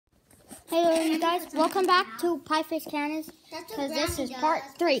Hey you guys, welcome back to Pieface Cannons, because this is part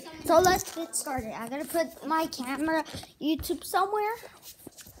 3. So let's get started. I'm going to put my camera YouTube somewhere.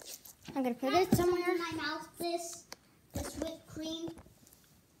 I'm going to put it somewhere. In my mouth, this whipped cream.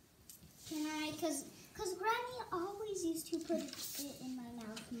 Can I, because Granny always used to put it in my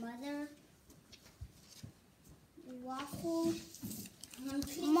mouth. Mother, waffle.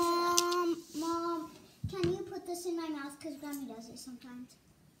 Mom, can you put this in my mouth, because Granny does it sometimes.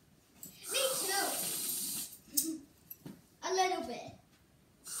 Me too. A little bit.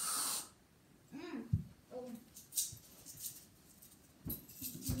 Oh.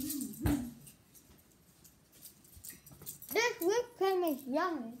 This whipped cream is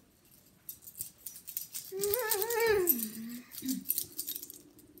yummy.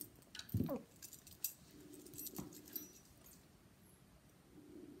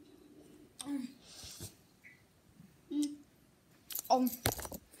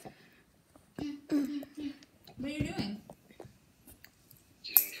 What are you doing?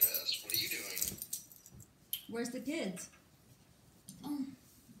 Getting dressed? What are you doing? Where's the kids?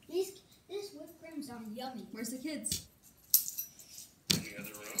 This whipped cream's yummy. Where's the kids? In the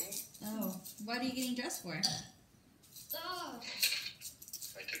other room? Oh, what are you getting dressed for? I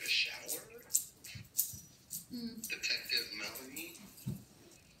took a shower. Detective Melanie.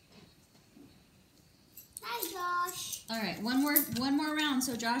 Hi, Josh. All right, one more round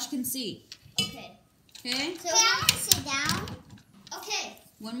so Josh can see. Okay. Okay? So I want to sit down. Okay.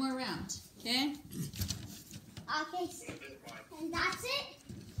 One more round. Okay? Okay. And that's it?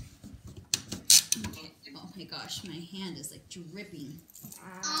 Oh my gosh, my hand is like dripping.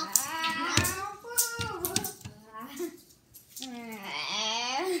 Are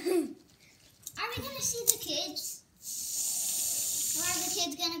we going to see the kids? Or are the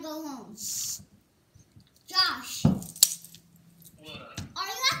kids going to go home? Josh, What? are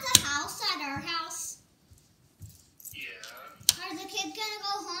you at the house, at our house? Yeah. Are the kids going to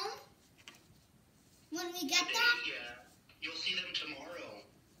go home? When we get Today, there? yeah. You'll see them tomorrow.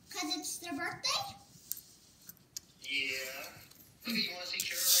 Because it's their birthday? Yeah. Look, you want to see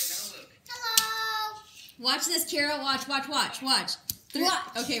Kara right now? Look. Hello. Watch this, Kara. Watch. Watch.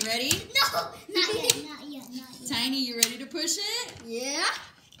 Okay, ready? No, not yet. Tiny, you ready to push it? Yeah.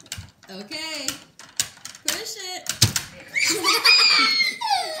 Okay. Push it.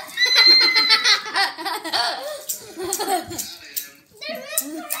 They're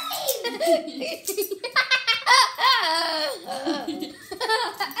whipped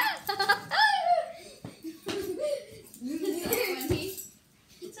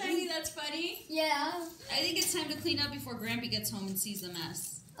Tiny, that's funny. Yeah. I think it's time to clean up before Grampy gets home and sees the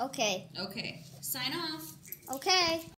mess. Okay. Okay. Sign off. Okay.